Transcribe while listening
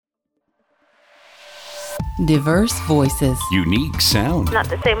Diverse voices. Unique sound. Not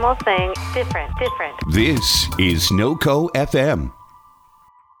the same old thing. Different. This is NoCo FM.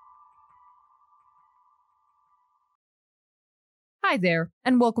 Hi there,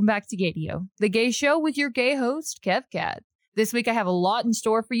 and welcome back to Gaydio, the gay show with your gay host, Kev Cat. This week I have a lot in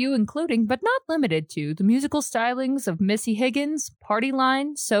store for you, including, but not limited to, the musical stylings of Missy Higgins, Party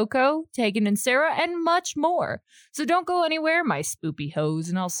Line, SoCo, Tegan and Sarah, and much more. So don't go anywhere, my spoopy hoes,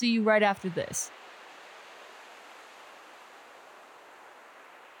 and I'll see you right after this.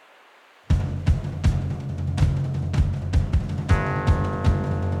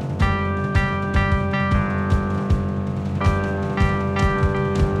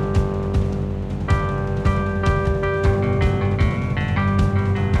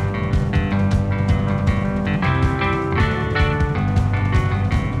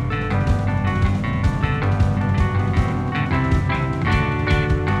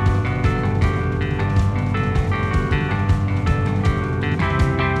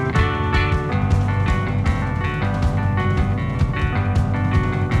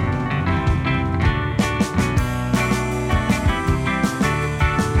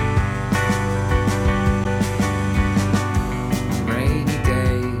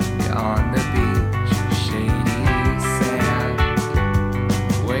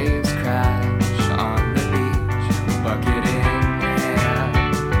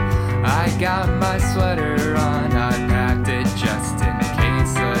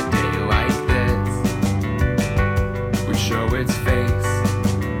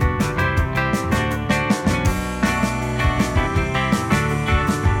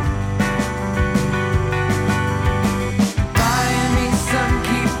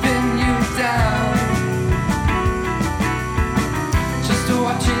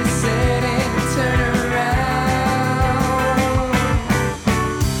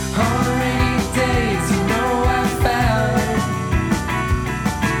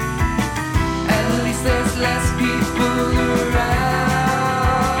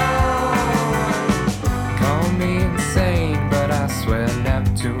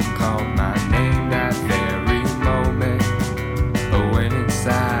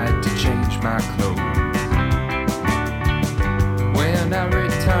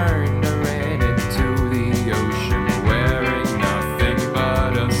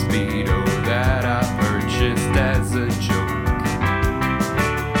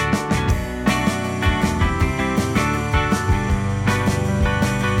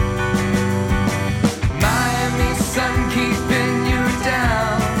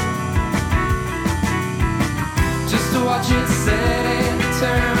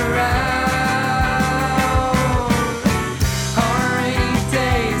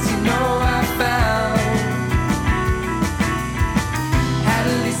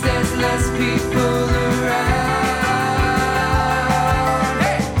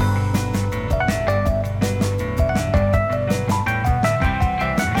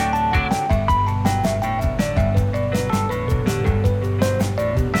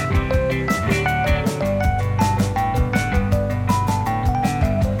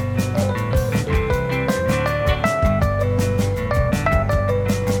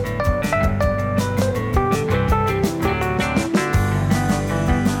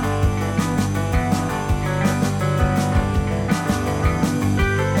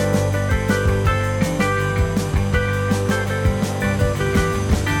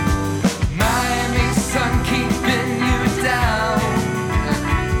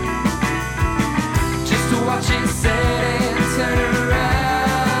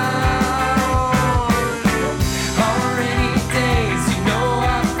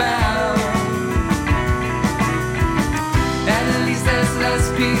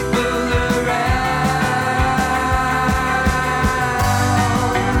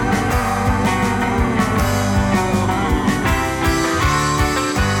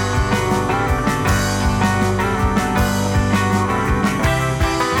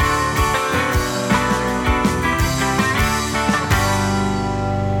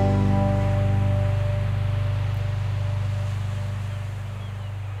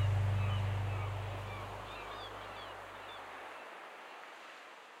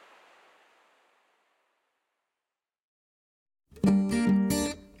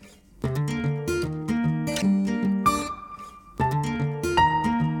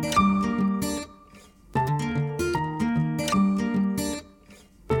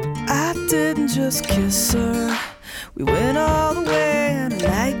 Didn't just kiss her, we went all the way and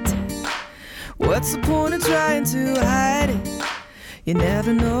I liked it. What's the point of trying to hide it? You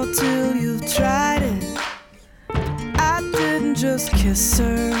never know till you've tried it. I didn't just kiss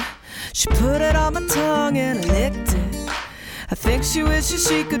her, She put it on my tongue and I licked it. I think she wishes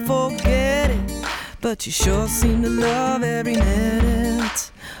she could forget it, but you sure seem to love every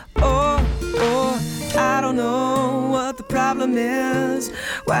minute. I don't know what the problem is.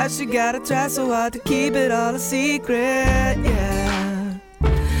 Why she gotta try so hard to keep it all a secret, yeah.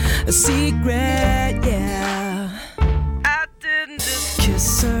 A secret, yeah. I didn't just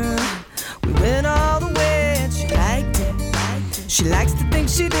kiss her. We went all the way and she liked it. She likes to think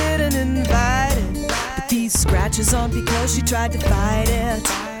she didn't invite it, but these scratches on because she tried to fight it.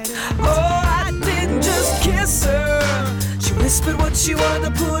 Oh, I didn't just kiss her. She whispered what she wanted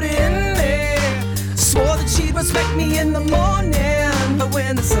to put in there. Swore that she'd respect me in the morning, but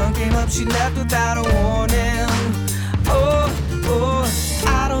when the sun came up she left without a warning.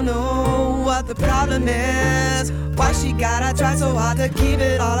 I don't know what the problem is. Why she gotta try so hard to keep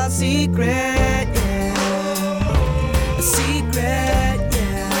it all a secret, yeah. A secret,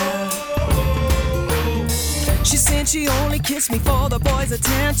 yeah. She's saying she only kissed me for the boys'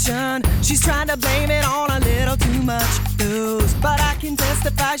 attention. She's trying to blame it on a little too much booze, but I can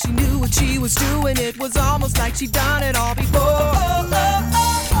testify she knew what she was doing. It was almost like she'd done it all before.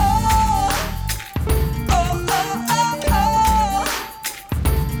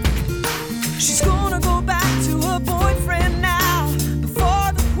 She's gonna go back to her boyfriend now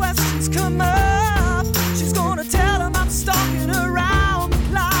before the questions come up. She's gonna tell him I'm stalking her around the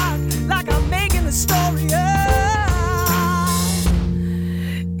clock, like I'm making the story up.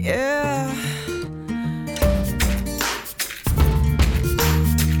 Yeah.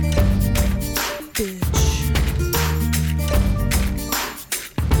 Bitch.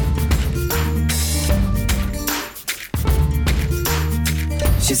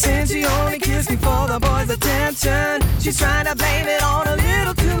 She's saying she only kissed me for the boys' attention. She's trying to blame it on a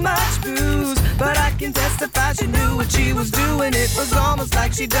little too much booze, but I can testify she knew what she was doing. It was almost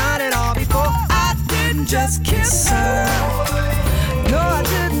like she'd done it all before. I didn't just kiss her. No, I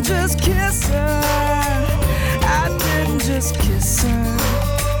didn't just kiss her. I didn't just kiss her.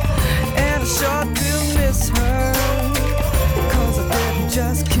 And I sure do miss her, 'cause I didn't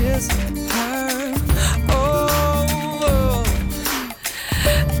just kiss her.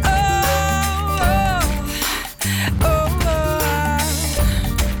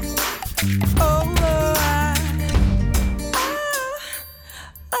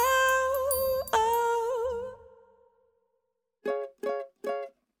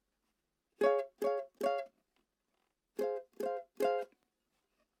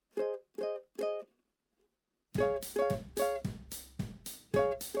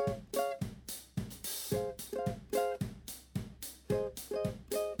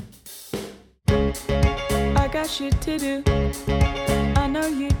 I got shit to do, I know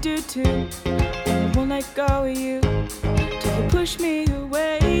you do too. I won't let go of you till you push me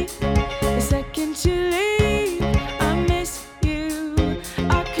away. The second you leave, I miss you.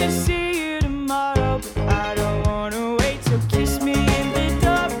 I could see you tomorrow, but I don't wanna wait. So kiss me in the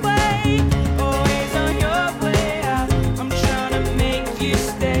doorway, always on your way out. I'm trying to make you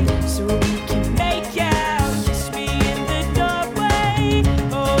stay so we can make out. Kiss me in the doorway,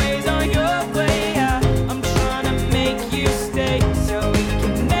 always on your way out. I'm trying to make you stay so we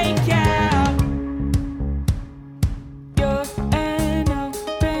can make out. You're an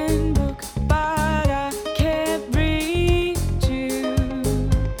open book, but I can't read you.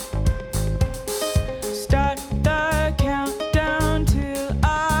 Start the countdown till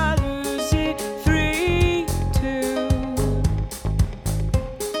I lose it. 3, 2,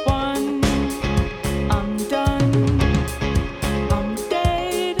 1. I'm done. I'm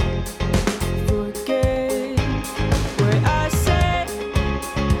dead. Forget what I said.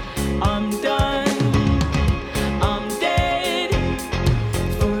 I'm done. I'm dead.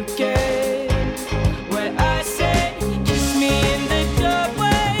 Forget what I said. Kiss me in the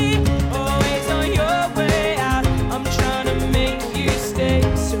doorway, always on your way out. I'm trying to make you stay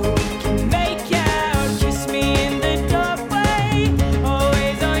so we can make out. Kiss me in the doorway,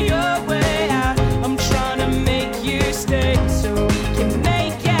 always on your way out. I'm trying to make you stay so we can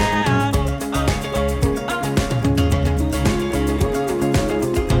make out.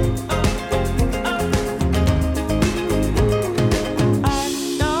 I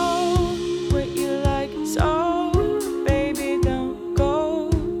know what you like, so baby don't go.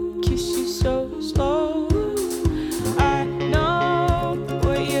 Kiss you so slow. I know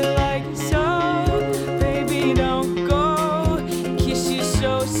what you like, so baby don't go. Kiss you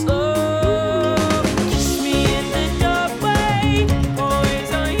so slow. Kiss me in the doorway, always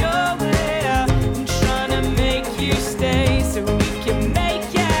on your way out. I'm trying to make you stay so we can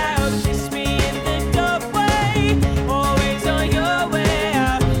make out. Kiss me in the doorway, always on your way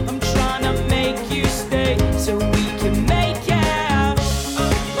out. I'm trying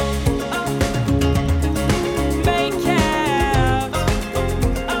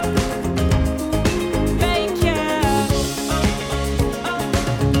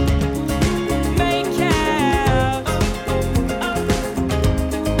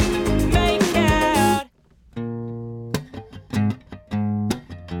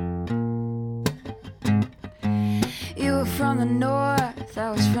I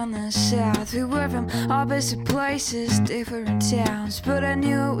was from the south. We were from opposite places, different towns, but I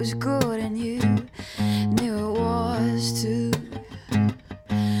knew it was good and you knew it was too.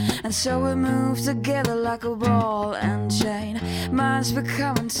 And so we moved together like a ball and chain. Mine's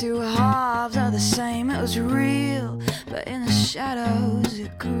becoming two halves are the same. It was real, but in the shadows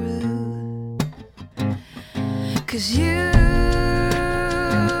it grew. 'Cause you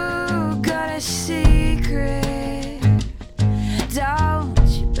got a secret, don't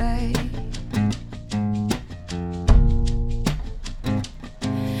you, babe?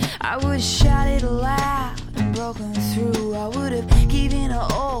 I would shout it loud and broken through. I would have given it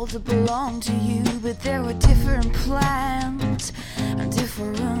all to belong to you, but there were different plans and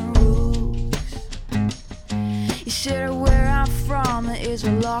different rules. You said where I'm from is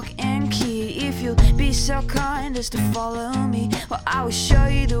a lock and key. If you'll be so kind as to follow me, well, I will show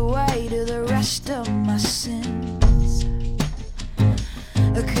you the way to the rest of my sins.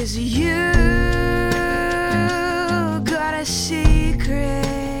 'Cause you got a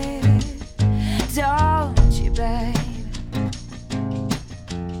secret, don't you, babe?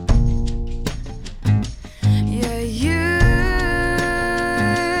 Yeah, you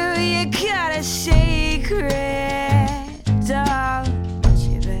got a secret, don't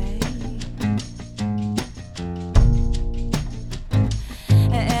you, babe?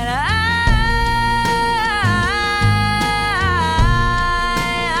 And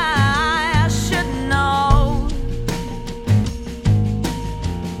I should know.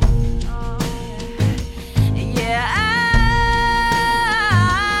 Yeah,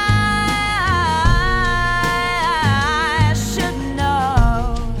 I should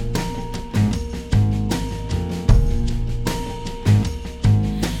know.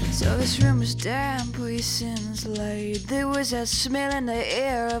 So this room was damp, where your sins laid. There was that smell in the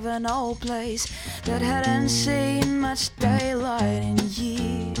air of an old place that hadn't seen much daylight in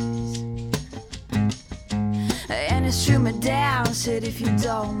years. And it threw me down, said if you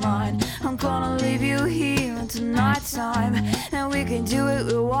don't mind, I'm gonna leave you here until nighttime, and we can do it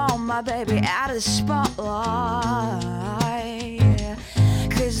we want, my baby, out of the spotlight.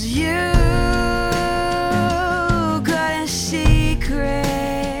 'Cause you got a secret,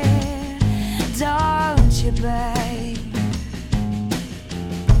 don't you, babe?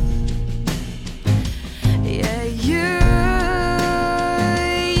 Yeah, you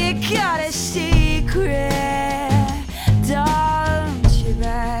got a secret, don't you,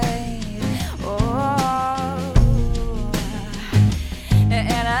 babe? Oh,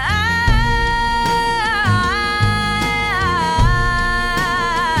 and I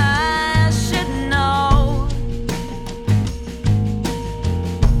should know.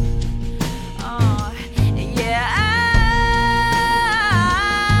 Oh, yeah,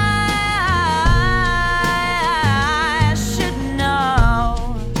 I should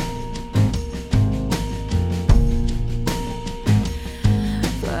know.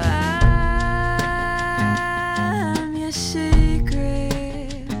 But I'm your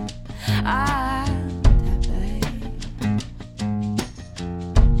secret, I'm that babe.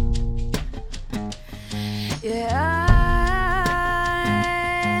 Yeah,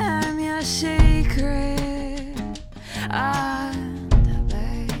 I'm your secret, I'm that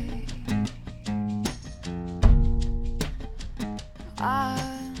babe.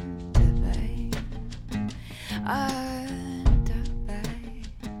 I'm the babe. I'm the babe.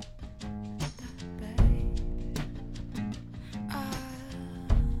 The babe. I'm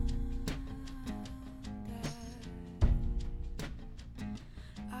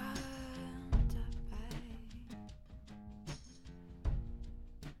the babe.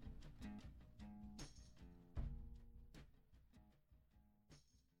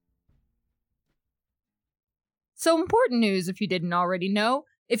 So, important news if you didn't already know.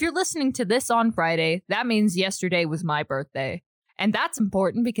 If you're listening to this on Friday, that means yesterday was my birthday. And that's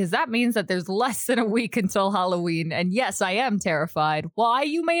important because that means that there's less than a week until Halloween. And yes, I am terrified. Why,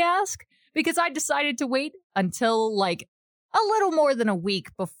 you may ask? Because I decided to wait until like a little more than a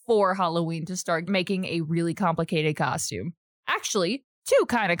week before Halloween to start making a really complicated costume. Actually, two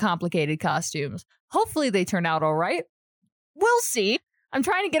kind of complicated costumes. Hopefully they turn out all right. We'll see. I'm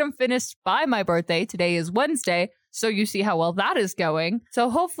trying to get them finished by my birthday. Today is Wednesday, so you see how well that is going. So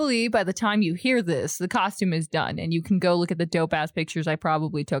hopefully by the time you hear this, the costume is done and you can go look at the dope-ass pictures. I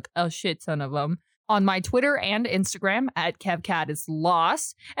probably took a shit ton of them on my Twitter and Instagram at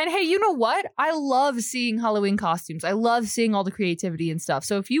KevCatIsLost. And hey, you know what? I love seeing Halloween costumes. I love seeing all the creativity and stuff.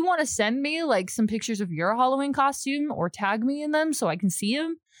 So if you want to send me like some pictures of your Halloween costume or tag me in them so I can see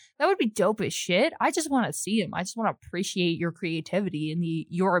them, that would be dope as shit. I just want to see them. I just want to appreciate your creativity and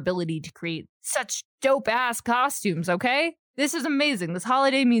your ability to create such dope ass costumes, okay? This is amazing. This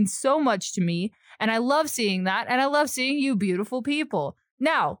holiday means so much to me, and I love seeing that, and I love seeing you beautiful people.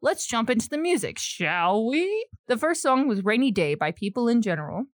 Now, let's jump into the music, shall we? The first song was Rainy Day by People in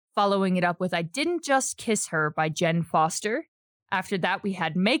General, following it up with I Didn't Just Kiss Her by Jen Foster. After that, we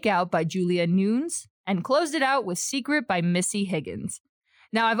had Make Out by Julia Nunes, and closed it out with Secret by Missy Higgins.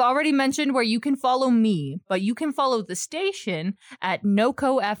 Now, I've already mentioned where you can follow me, but you can follow the station at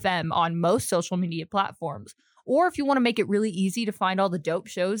NoCo FM on most social media platforms. Or if you want to make it really easy to find all the dope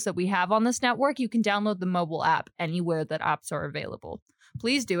shows that we have on this network, you can download the mobile app anywhere that apps are available.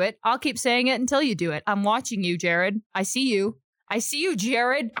 Please do it. I'll keep saying it until you do it. I'm watching you, Jared. I see you. I see you,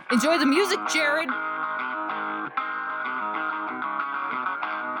 Jared. Enjoy the music, Jared.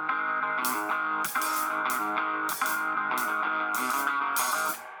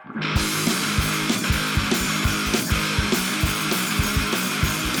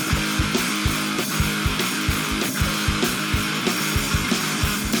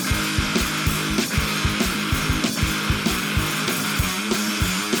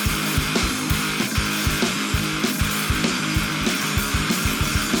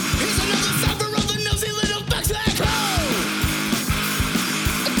 Here's another cipher of the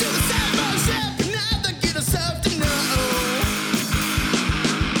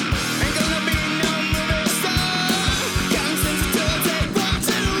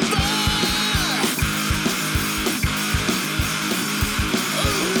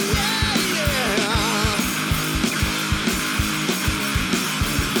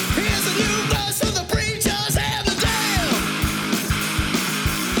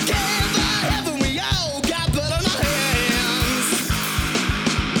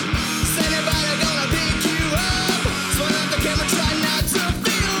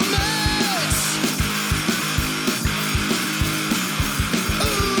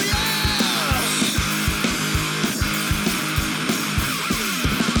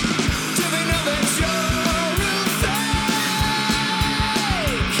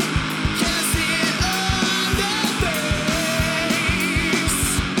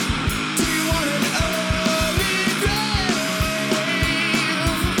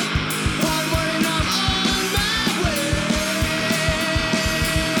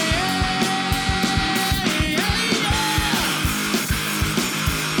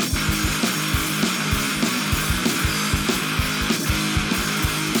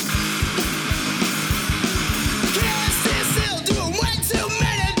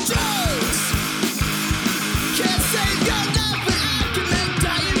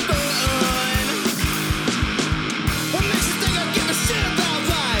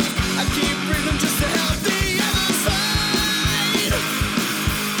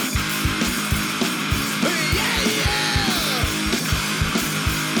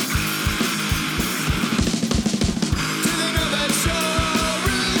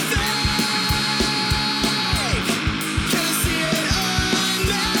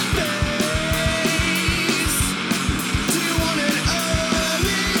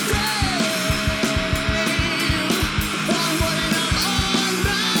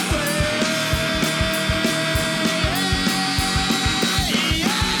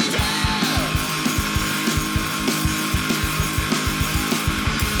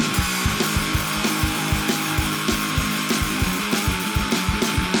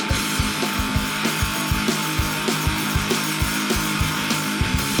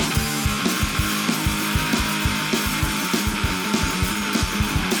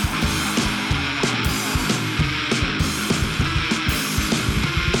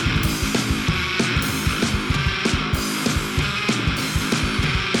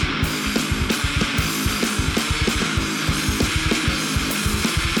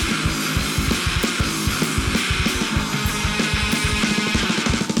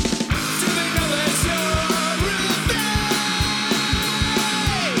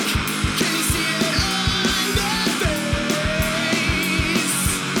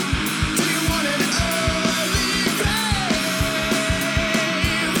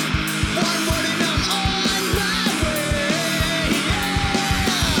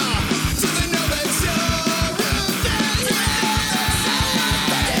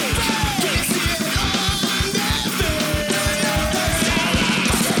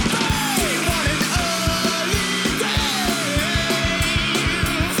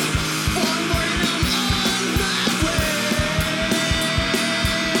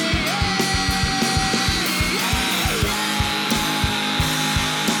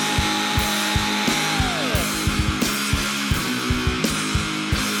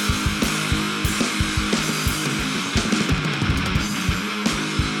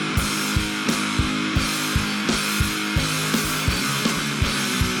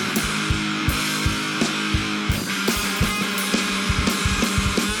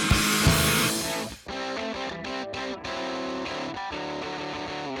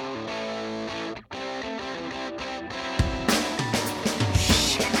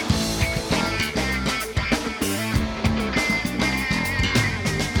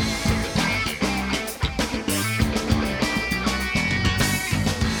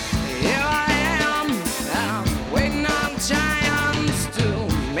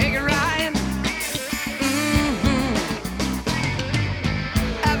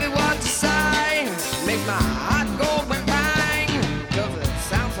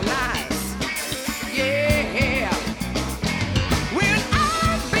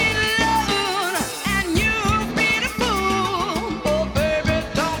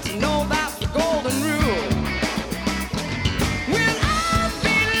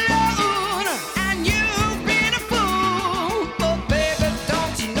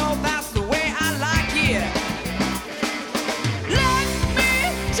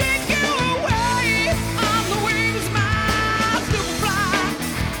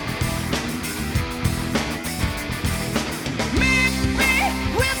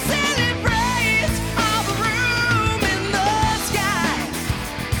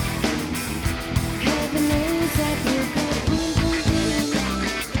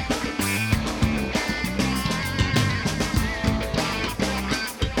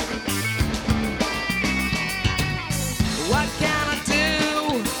what can I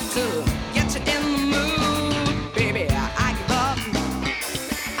do to get you in the mood? Baby, I give up.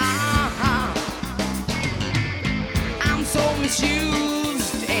 I'm so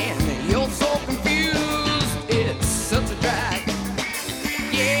misused and you're so confused. It's such a drag.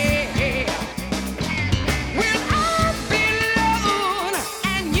 Yeah. Well, I've been alone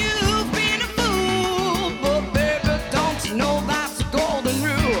and you've been a fool, but baby, don't you know that's the golden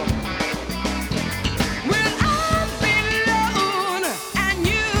rule? Well, I've been alone and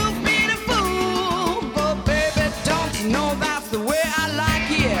you've been a fool, but baby, don't you know that's the way I like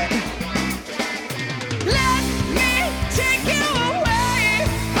it? Let me take you away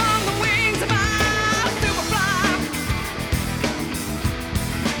on the wings of my superfly.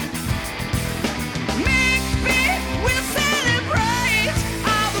 Maybe we'll celebrate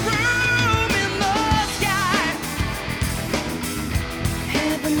all the room in the sky.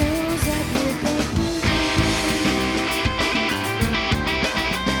 Heaven knows that we're both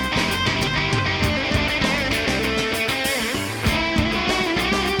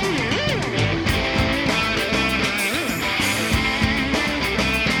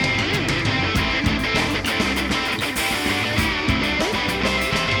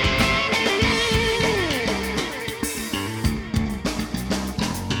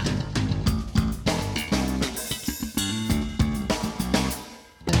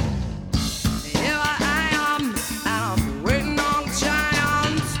Here I am, I'm waiting on the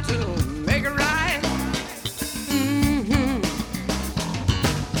chance to make it right.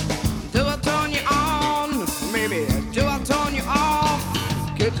 Do I turn you on? Maybe do I turn you off?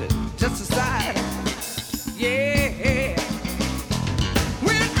 Could you just decide? Yeah.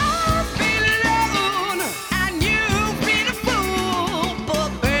 Well, I've been alone and you've been a fool, but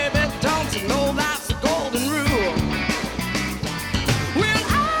baby, don't you know that's the golden rule? Well,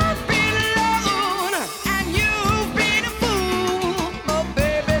 I've been alone and you've been a fool, but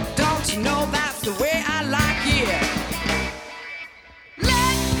baby, don't you know that's the way I like it?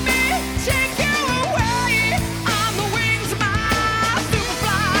 Let me take you away on the wings of my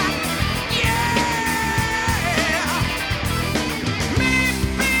superfly. Yeah.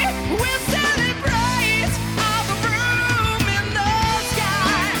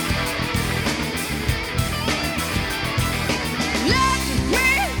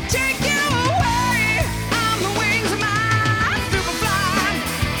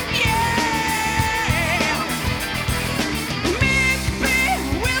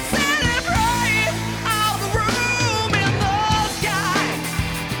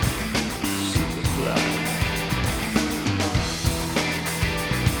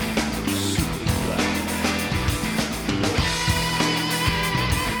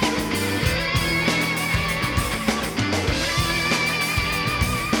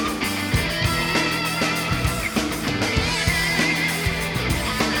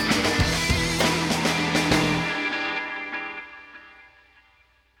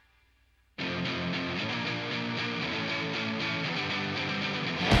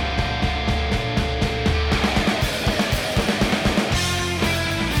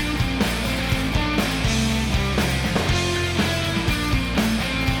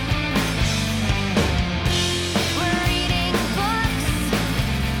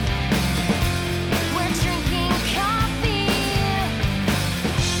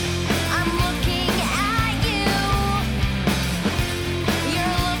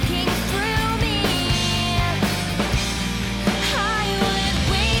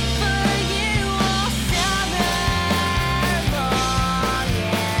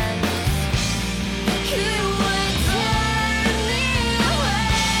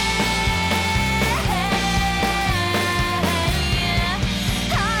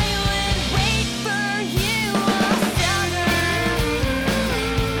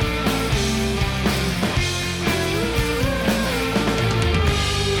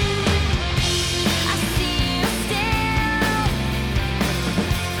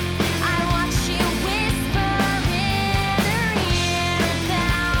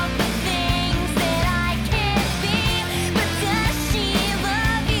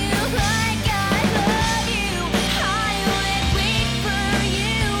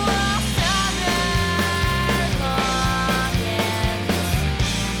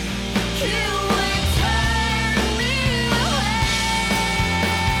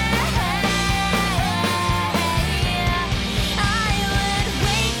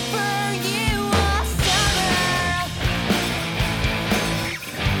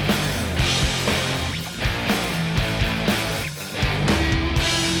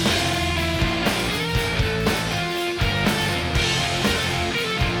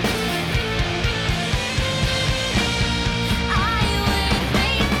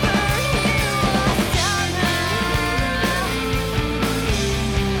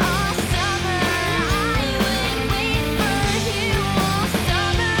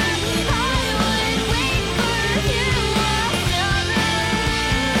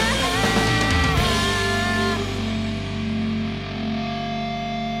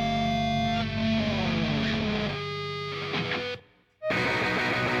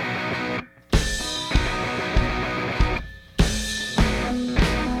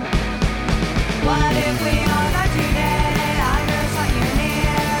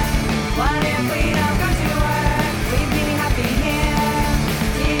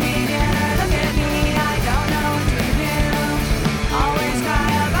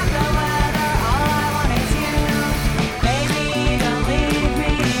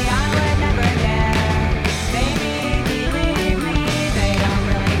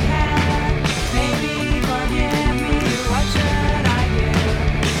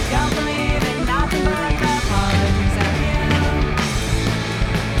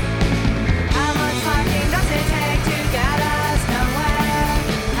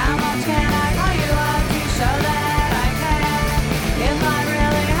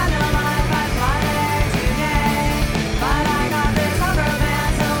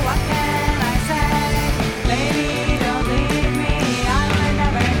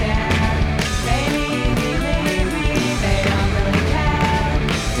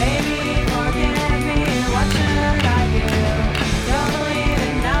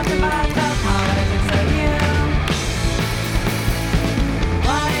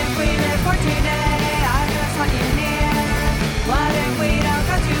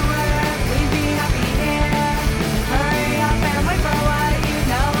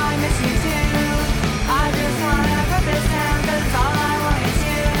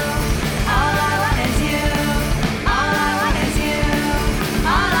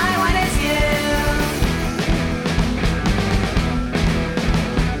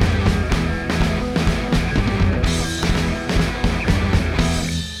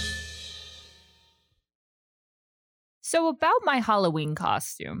 So about my Halloween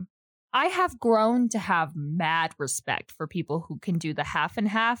costume, I have grown to have mad respect for people who can do the half and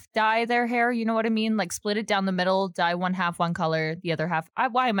half, dye their hair. You know what I mean? Like split it down the middle, dye one half one color, the other half.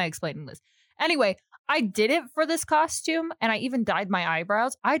 Why am I explaining this? Anyway, I did it for this costume and I even dyed my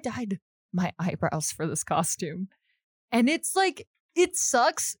eyebrows. I dyed my eyebrows for this costume. And it's like, it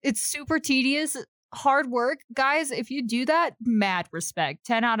sucks. It's super tedious, hard work. Guys, if you do that, mad respect.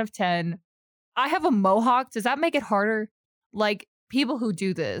 10 out of 10. I have a mohawk. Does that make it harder? Like, people who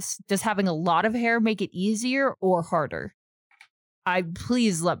do this, does having a lot of hair make it easier or harder?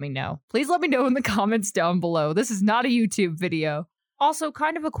 Please let me know. Please let me know in the comments down below. This is not a YouTube video. Also,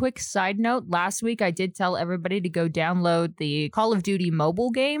 kind of a quick side note. Last week, I did tell everybody to go download the Call of Duty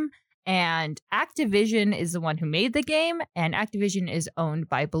mobile game. And Activision is the one who made the game. And Activision is owned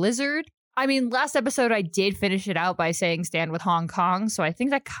by Blizzard. I mean, last episode, I did finish it out by saying stand with Hong Kong. So I think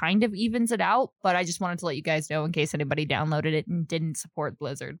that kind of evens it out. But I just wanted to let you guys know in case anybody downloaded it and didn't support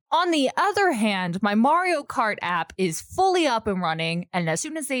Blizzard. On the other hand, my Mario Kart app is fully up and running. And as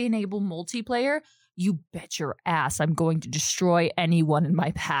soon as they enable multiplayer, you bet your ass I'm going to destroy anyone in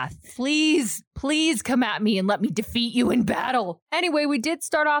my path. Please, please come at me and let me defeat you in battle. Anyway, we did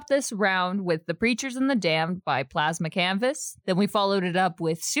start off this round with The Preachers and the Damned by Plasma Canvas. Then we followed it up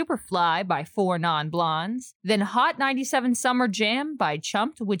with Superfly by 4 Non-Blondes. Then Hot 97 Summer Jam by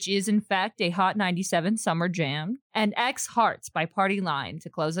Chumped, which is in fact a Hot 97 Summer Jam. And X Hearts by Party Line to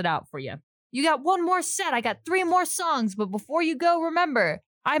close it out for you. You got one more set. I got 3 more songs, but before you go, remember,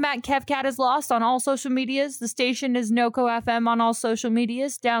 I'm at KevCat is Lost on all social medias. The station is NoCo FM on all social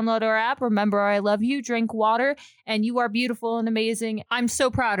medias. Download our app. Remember, I love you. Drink water. And you are beautiful and amazing. I'm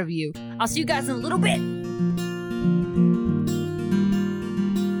so proud of you. I'll see you guys in a little bit.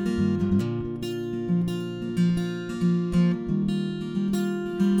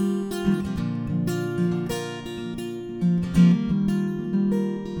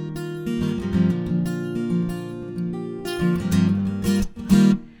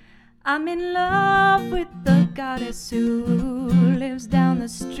 I'm in love with the goddess who lives down the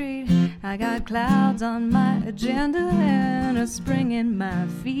street. I got clouds on my agenda and a spring in my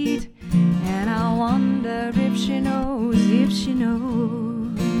feet. And I wonder if she knows,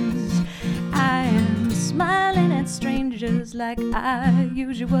 I am smiling at strangers like I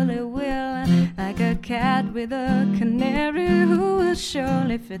usually will. Like a cat with a canary who will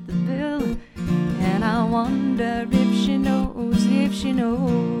surely fit the bill. And I wonder if she knows,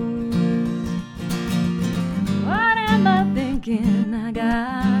 What am I thinking? I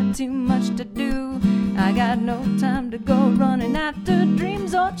got too much to do. I got no time to go running after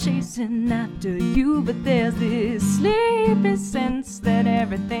dreams or chasing after you. But there's this sleepy sense that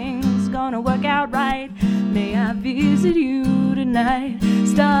everything's gonna work out right. May I visit you tonight?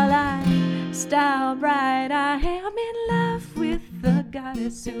 Starlight, star bright, I am in love with the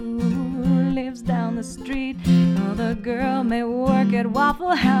goddess who lives down the street. Oh, the girl may work at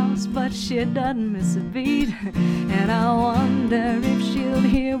Waffle House, but she doesn't miss a beat. And I wonder if she'll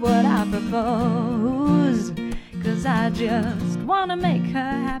hear what I propose. 'Cause I just wanna make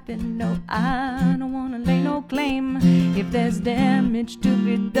her happy. No, I don't wanna lay no claim. If there's damage to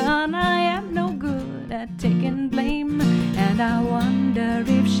be done, I am no good at taking blame. And I wonder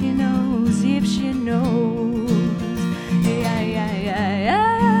if she knows,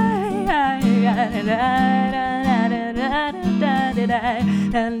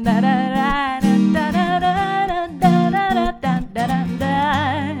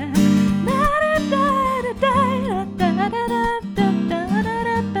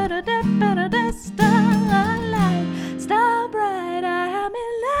 Starlight, star bright, I am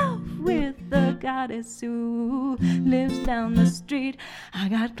in love with the goddess who lives down the street. I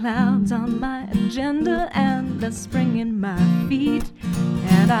got clouds on my agenda and a spring in my feet.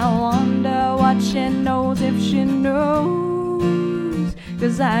 And I wonder what she knows, if she knows.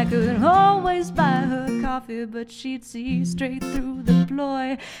 'Cause I could always buy her coffee, but she'd see straight through the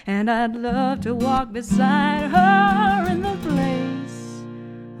ploy. And I'd love to walk beside her in the place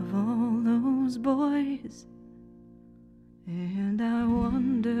of all those boys. And I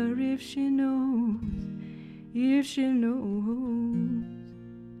wonder if she knows,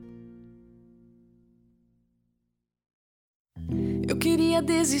 Eu queria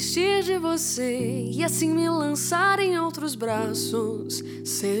desistir de você e assim me lançar em outros braços,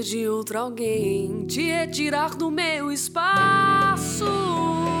 ser de outro alguém, te retirar do meu espaço.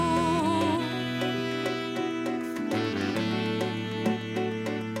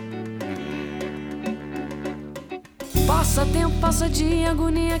 Passa tempo, passa dia,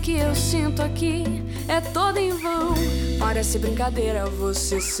 agonia que eu sinto aqui é toda em vão. Parece brincadeira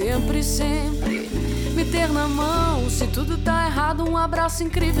você sempre, sempre me ter na mão. Se tudo tá errado, um abraço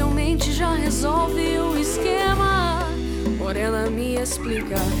incrivelmente já resolve o esquema. Morena, me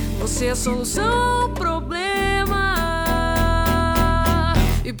explica, você é a solução ao problema.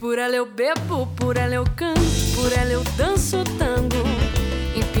 E por ela eu bebo, por ela eu canto, por ela eu danço tango.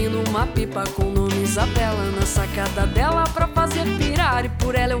 Empino uma pipa com o nome Isabela na sacada dela pra fazer pirar. E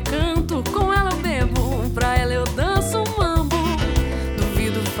por ela eu canto, com ela eu bebo, pra ela eu danço um mambo.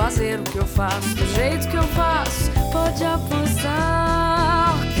 Duvido fazer o que eu faço, do jeito que eu faço, pode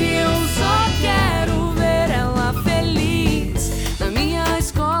apostar que eu só quero ver ela feliz. Na minha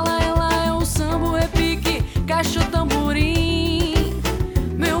escola ela é um samba, o repique, caixa, o tamborim.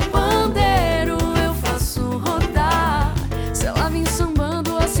 Meu pandeiro eu faço rodar. Se ela vem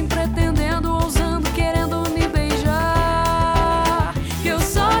sambando assim, pretendendo, ousando, querendo me beijar, eu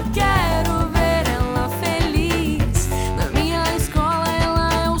só quero ver ela feliz. Na minha escola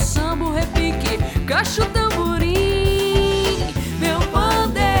ela é o samba, o repique, caixa, o tamborim. Meu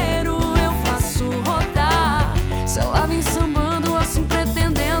pandeiro eu faço rodar. Se ela vem sambando assim,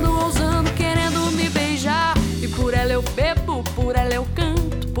 pretendendo, ousando, querendo me beijar. E por ela eu bebo, por ela eu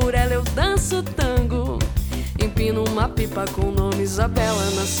canto, por ela eu danço tango. Empino uma pipa com o nome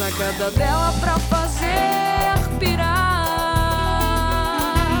Isabela na sacada dela pra fazer pirar.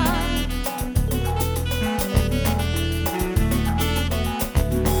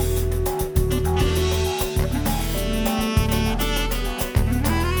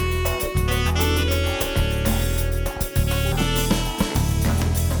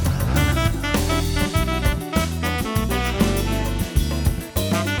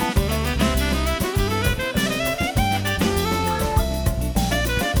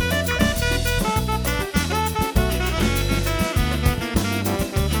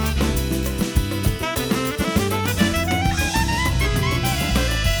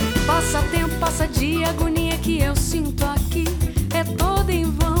 Passa tempo, passa dia, a agonia que eu sinto aqui é toda em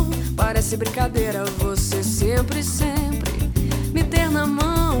vão. Parece brincadeira você sempre, sempre me ter na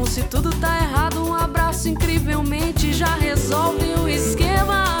mão. Se tudo tá errado, um abraço incrivelmente já resolve o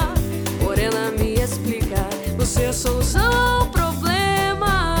esquema. Morena, me explica, você é a solução ao problema.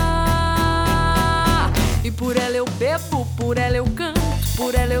 E por ela eu bebo, por ela eu canto,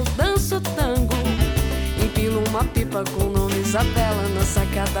 por ela eu danço tango. Empino uma pipa com o nome Isabela na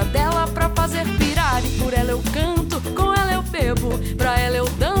sacada dela pra fazer pirar. E por ela eu canto, com ela eu bebo, pra ela eu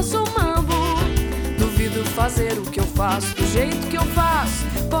danço um mambo. Duvido fazer o que eu faço, do jeito que eu faço,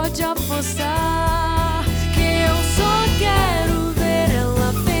 pode apostar que eu só quero ver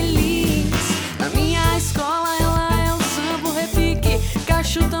ela feliz. Na minha escola ela é o samba, o repique,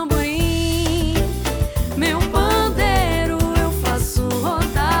 caixa, o tamborim. Meu pandeiro eu faço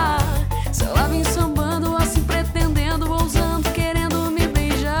rodar. Se ela vem sambando assim, pretendendo, ousando, querendo me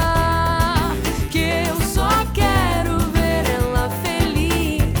beijar, que eu só quero ver ela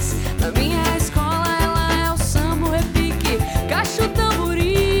feliz. Na minha escola ela é o samba, o repique, caixa, o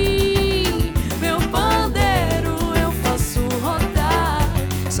tamborim. Meu pandeiro eu faço rodar.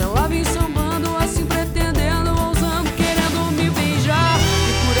 Se ela vem sambando assim, pretendendo, ousando, querendo me beijar.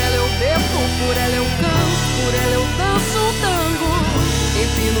 E por ela eu bebo, por ela eu canto, por ela eu danço um tango.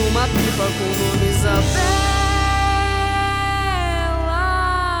 Empino uma pipa com o nome Isabela.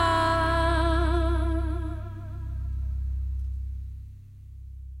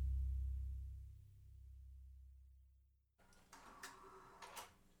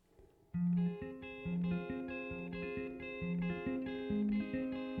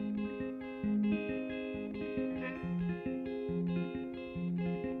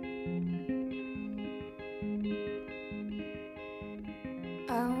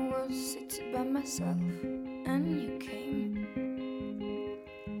 I was sitting by myself and you came.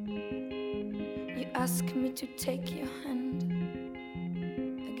 You asked me to take your hand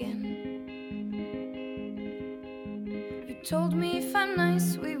again. You told me if I'm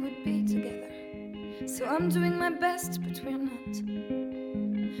nice we would be together, so I'm doing my best but we're not.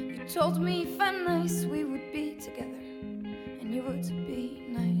 You told me if I'm nice we would be together, and you would be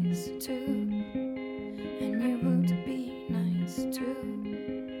nice too. And you would be nice too.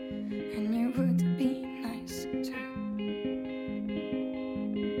 And you would be nice too.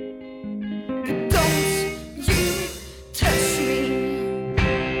 But don't you touch me,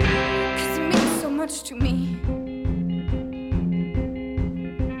 'cause it means so much to me.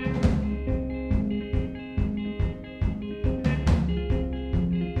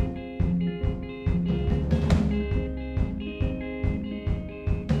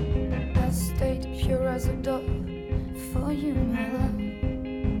 I stayed pure as a dove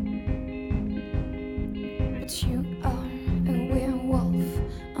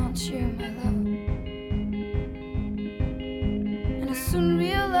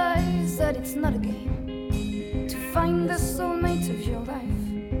it's not a game to find the soulmate of your life.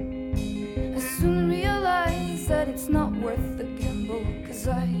 I soon realize that it's not worth the gamble, 'cause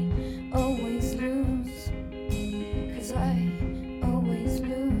I always lose. 'Cause I always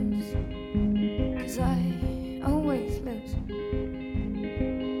lose. 'Cause I always lose.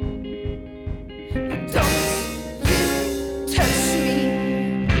 Don't you touch me,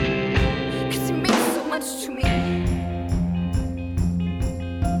 'cause you mean so much to me.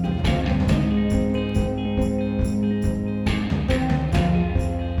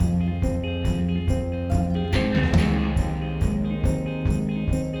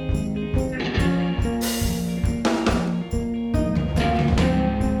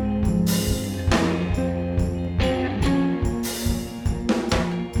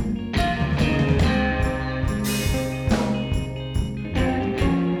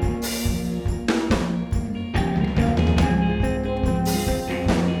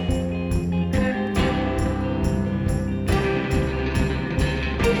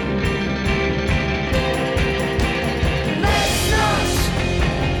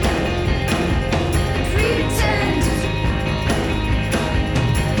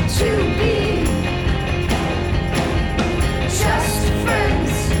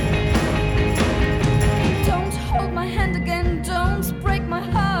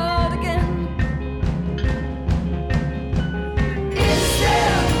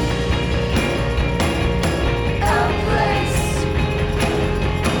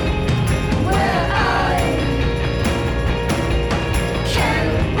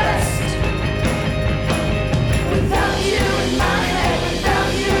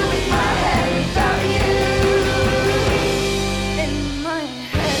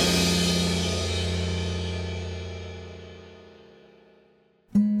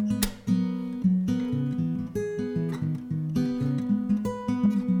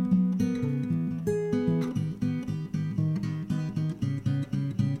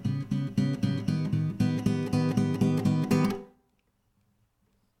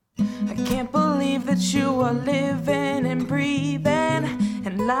 I can't believe that you are living and breathing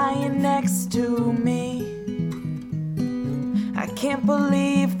and lying next to me. I can't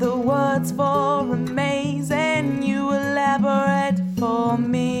believe the words for amazing you elaborate for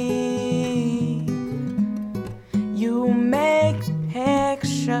me. You make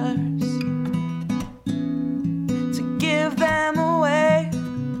pictures to give them away.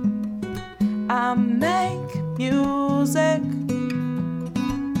 I make music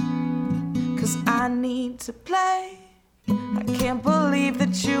 'cause I need to play. I can't believe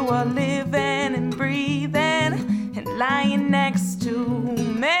that you are living and breathing and lying next to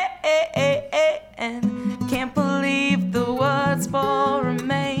me. And can't believe the words for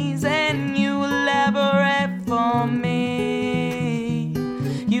amazing you elaborate for me.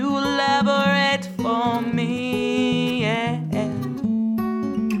 You elaborate for me, yeah.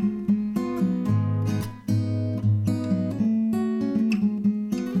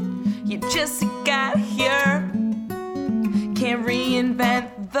 You just got here, can't reinvent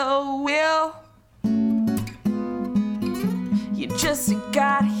the wheel. You just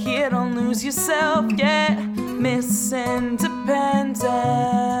got here, don't lose yourself yet. Miss Independent.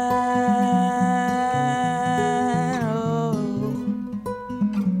 Oh.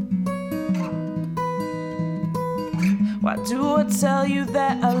 Why do I tell you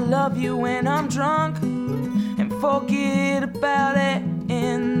that I love you when I'm drunk and forget about it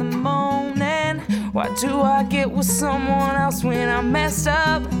in the morning? Why do I get with someone else when I'm messed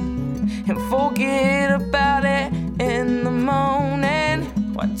up and forget about it in the morning?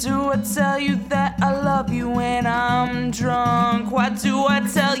 Why do I tell you that I love you when I'm drunk? Why do I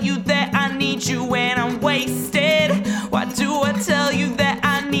tell you that I need you when I'm wasted? Why do I tell you that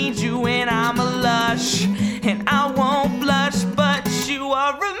I need you when I'm a lush? And I won't blush, but you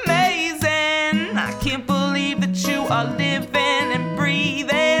are amazing. I can't believe that you are living and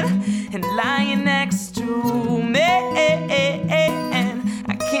breathing and lying next to me. And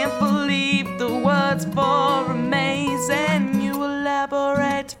I can't believe the words for amazing you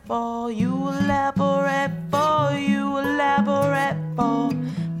elaborate for, you elaborate for, you elaborate for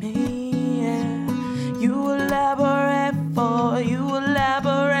me, yeah. You elaborate for, you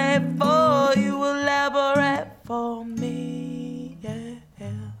elaborate for, you elaborate for me, yeah.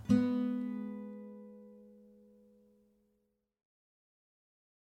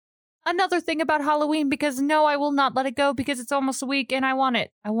 Another thing about Halloween, because no, I will not let it go because it's almost a week and I want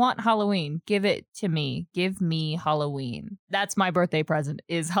it. I want Halloween. Give it to me. Give me Halloween. That's my birthday present,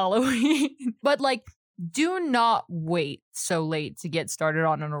 is Halloween. But like, do not wait so late to get started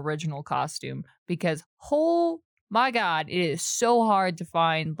on an original costume because holy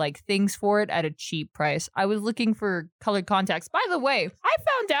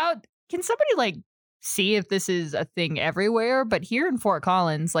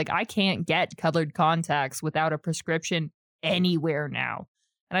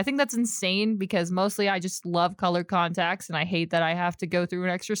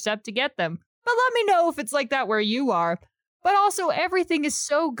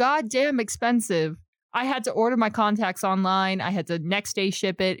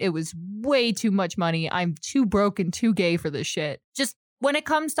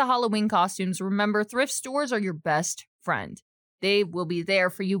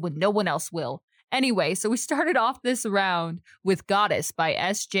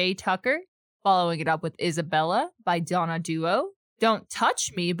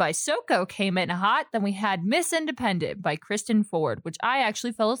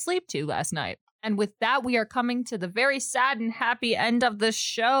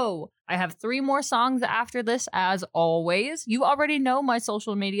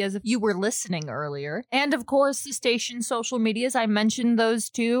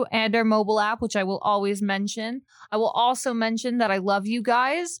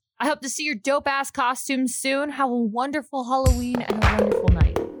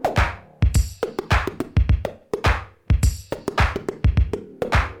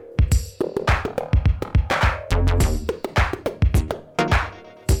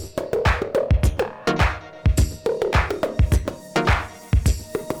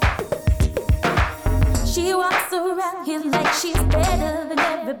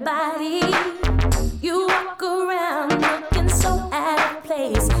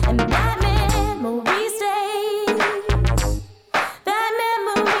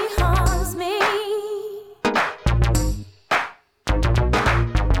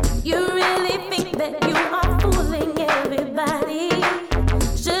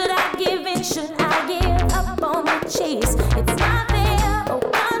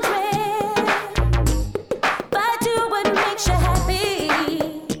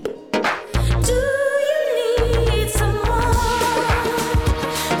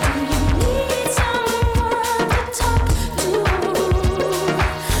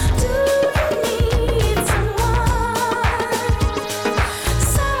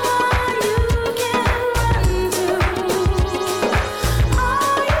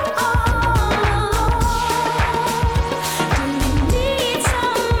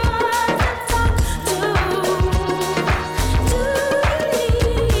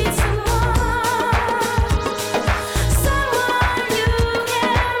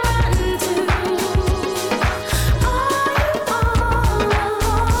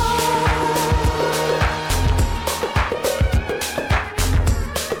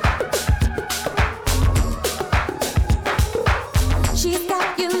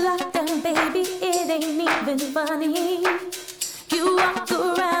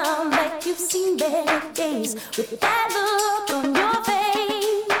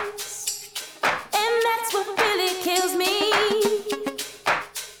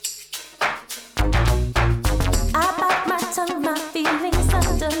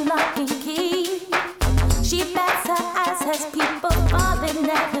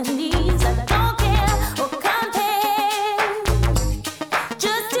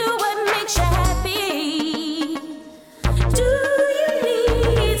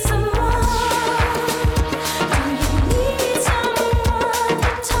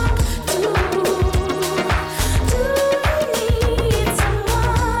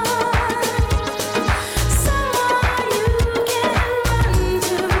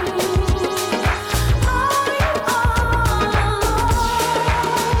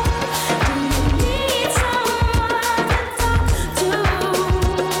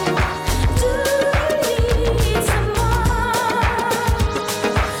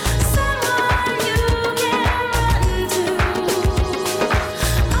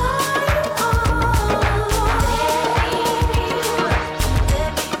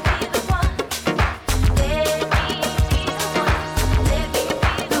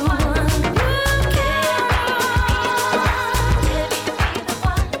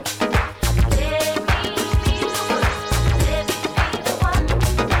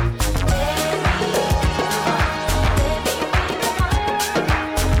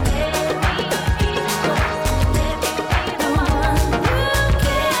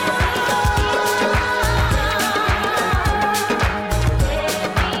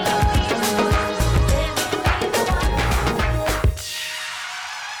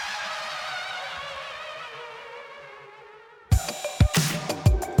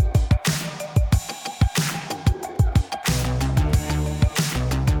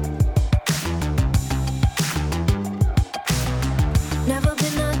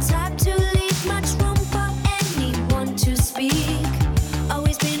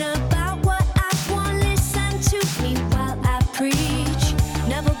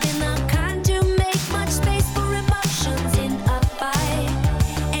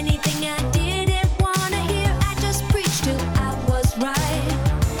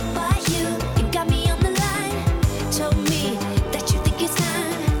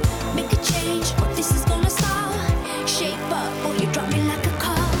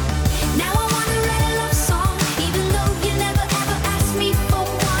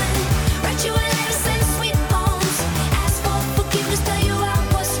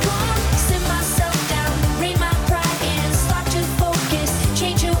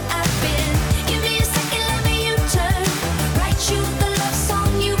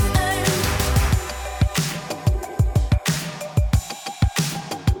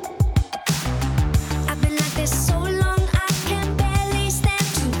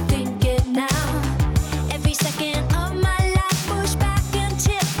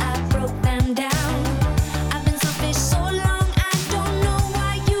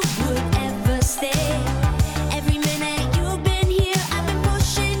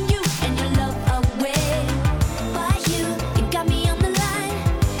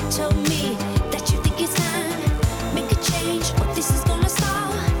told me that you think it's time. Make a change or this is gonna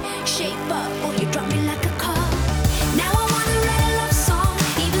stall. Shape up or you drop me like a car. Now I wanna write a love song,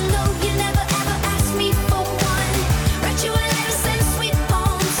 even though you never ever asked me for one. Write you a letter, send sweet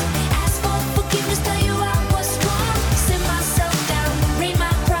poems. Ask for forgiveness, tell you I was wrong. Sit myself down, rein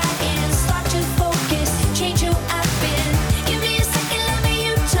my pride in, start to focus, change who I've been. Give me a second, let me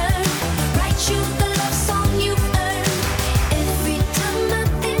U-turn. Write you the love song you've earned. Every time I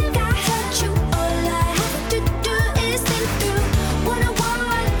think I hurt you, all I have to do is think through what I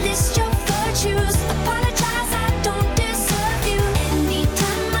want, list your virtues. Apologize, I don't deserve you.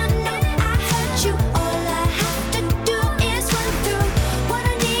 Anytime I know I hurt you, all I have to do is run through what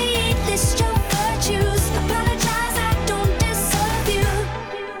I need, list your virtues. Apologize, I don't deserve you.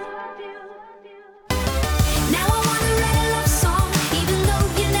 Now I wanna write a love song, even though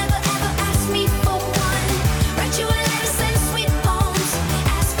you never ever asked me for one. Write you a letter, send sweet poems.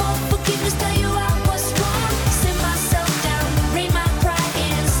 Ask for forgiveness, tell you I was wrong. Sit myself down, rein my pride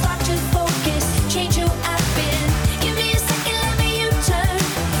in, start to focus, change who I've been. Give me a second, let me U-turn.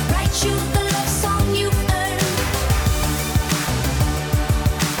 Write you the love song you've earned.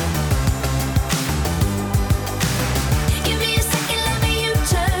 Give me a second, let me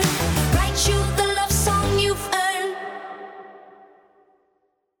U-turn. Write you the love song you've earned.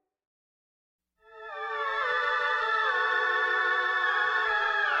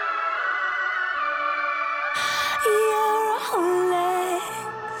 Your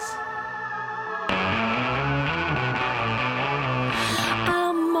legs,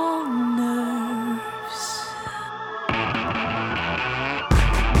 I'm on nerves.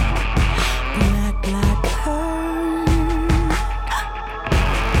 Black herd,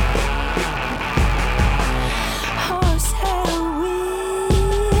 horsehair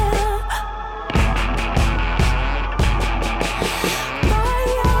wheel. By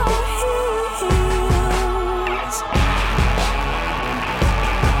your heels,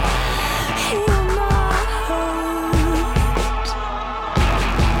 heal my hurt.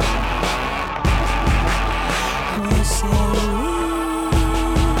 Horsehair wheel,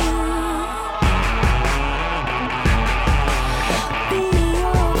 be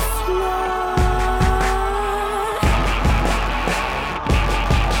your flood.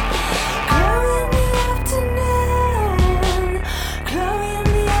 Glow in the afternoon, glow in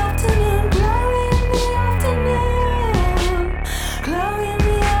the afternoon, glow in the afternoon, glow in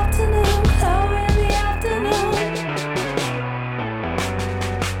the afternoon, glow in the afternoon.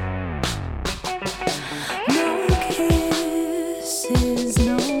 No kisses,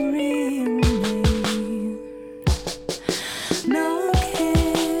 no real name. No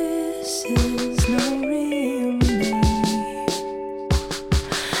kisses, no real name.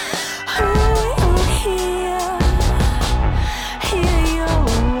 Who will hear your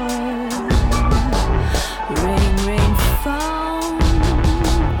word? Rain, rain, foam,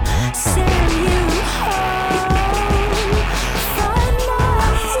 send you home. Find my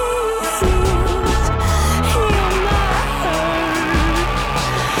heels, heal my hurt.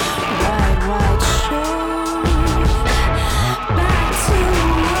 White, white shoes, back to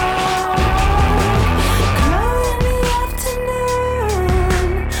work. Glow in the afternoon,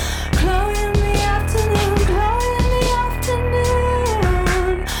 glow in the afternoon, glow in the afternoon,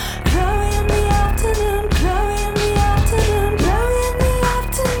 glow in the afternoon, glow in the afternoon, glow in the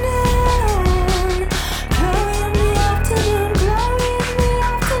afternoon, glow in the afternoon, glow in the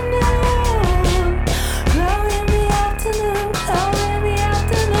afternoon, glow in the afternoon, glow in the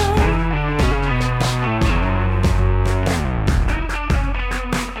afternoon.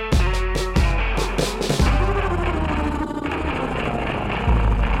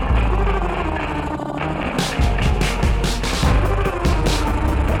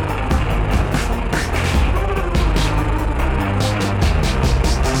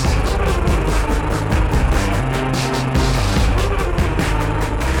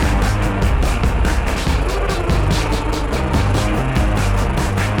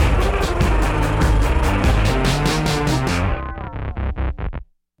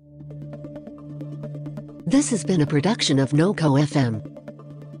 This has been a production of NoCo FM.